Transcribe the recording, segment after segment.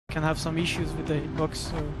can have some issues with the hitbox.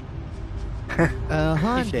 So.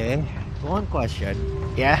 Hyundai, one question.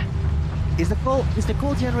 Yeah. Is the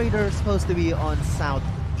coal generator supposed to be on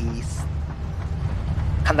southeast?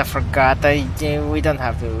 Kinda forgot. Yeah, we don't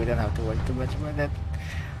have to worry too much about that.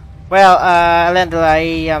 Well, Lendl,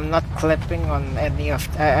 I am not clipping on any of.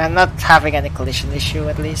 I'm not having any collision issue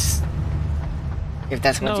at least. If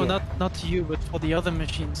that's what No, you. not you, but for the other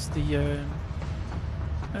machines, the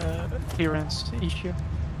clearance issue.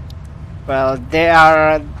 Well, they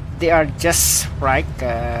are just right.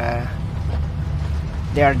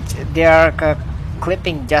 They are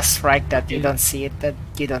clipping just right that you don't see it. That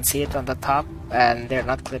you don't see it on the top, and they're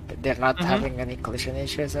not having any collision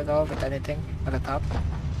issues at all with anything on the top.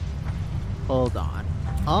 Hold on.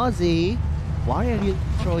 Ozzy, why are you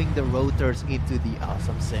throwing the rotors into the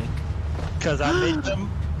awesome sink? Because I made them.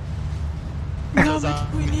 No,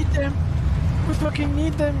 but we need them. We fucking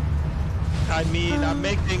need them. I mean, I'm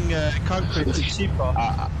making concrete cheaper.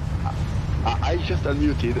 I just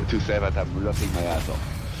unmuted to say that I'm laughing my ass off.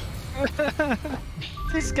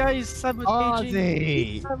 This guy is sabotaging.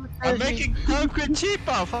 Ozzy! I'm making concrete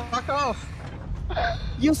cheaper. Fuck off.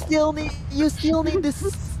 You still need this.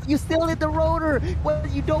 You still need the rotor. What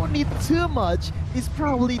you don't need too much is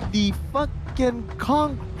probably the fucking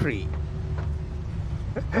concrete.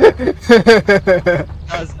 Well,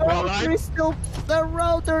 The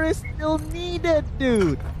rotor is still needed,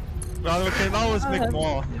 dude. well, we can always make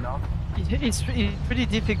more, you know. It's pretty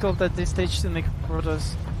difficult at this stage to make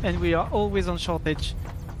rotors, and we are always on shortage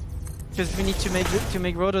because we need to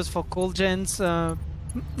make rotors for coal gens, liquid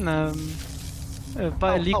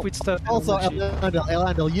stuff. Also,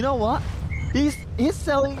 Elandel, you know what? He's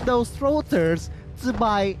selling those rotors to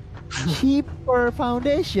buy cheaper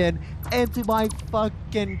foundation and to buy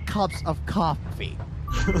fucking cups of coffee.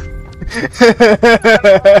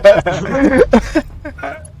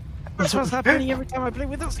 That's what's happening every time I play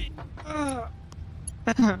with Ozzy.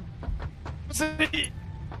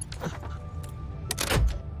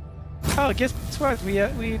 Oh, guess what?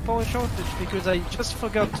 We power shortage because I just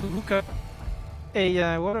forgot to hook up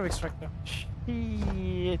a water extractor.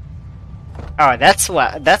 Shit. Oh, that's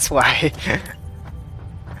why.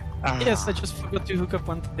 Yes, I just forgot to hook up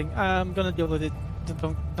one thing. I'm gonna deal with it.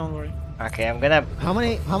 Don't worry. Okay, I'm gonna. How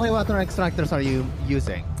many water extractors are you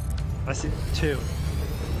using? I see 2.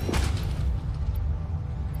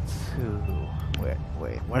 Two.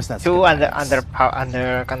 Wait. Where's that? Two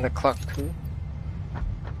schematics? under clock 2.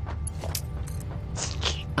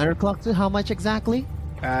 Underclock to how much exactly?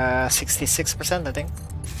 66%, I think.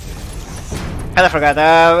 I forgot.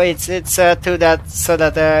 It's to that so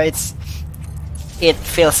that it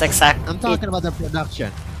feels exact. I'm talking about the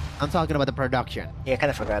production. Yeah, kind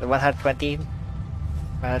of forgot. 120.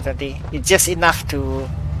 120. It's just enough to.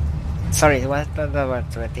 Sorry,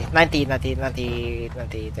 120. 90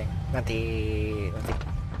 thing. 90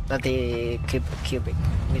 cubic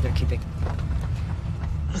meter cubic.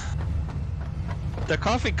 The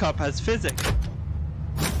coffee cup has physics.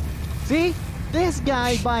 See, this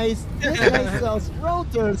guy sells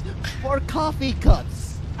rotors for coffee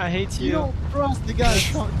cups. I hate You you. don't trust the guy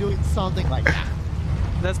doing something like that.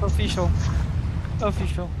 That's official.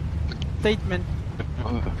 Official statement.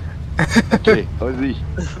 Okay, Ozzy.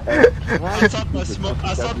 I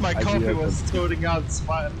thought my coffee was throwing out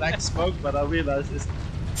black smoke, but I realized it's.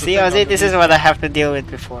 See, Ozzy, this is what I have to deal with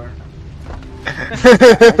before.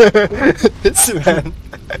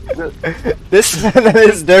 This man and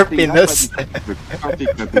his derpiness. Coffee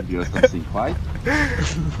could be or something, right?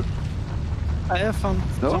 I have found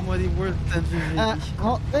No? somebody worse than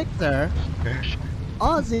VVD. Victor,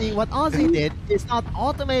 what Ozzy did is not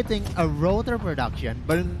automating a rotor production,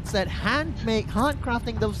 but instead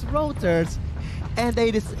handcrafting those rotors, and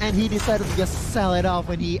he decided to just sell it off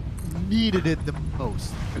when he needed it the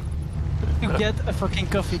most. To get a fucking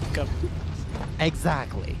coffee cup.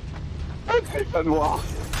 Exactly. Wow.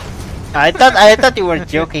 I thought you were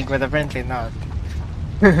joking, but apparently not.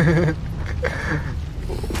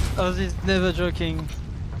 Ozzy's never joking.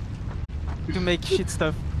 To make shit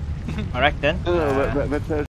stuff. Alright then. No, but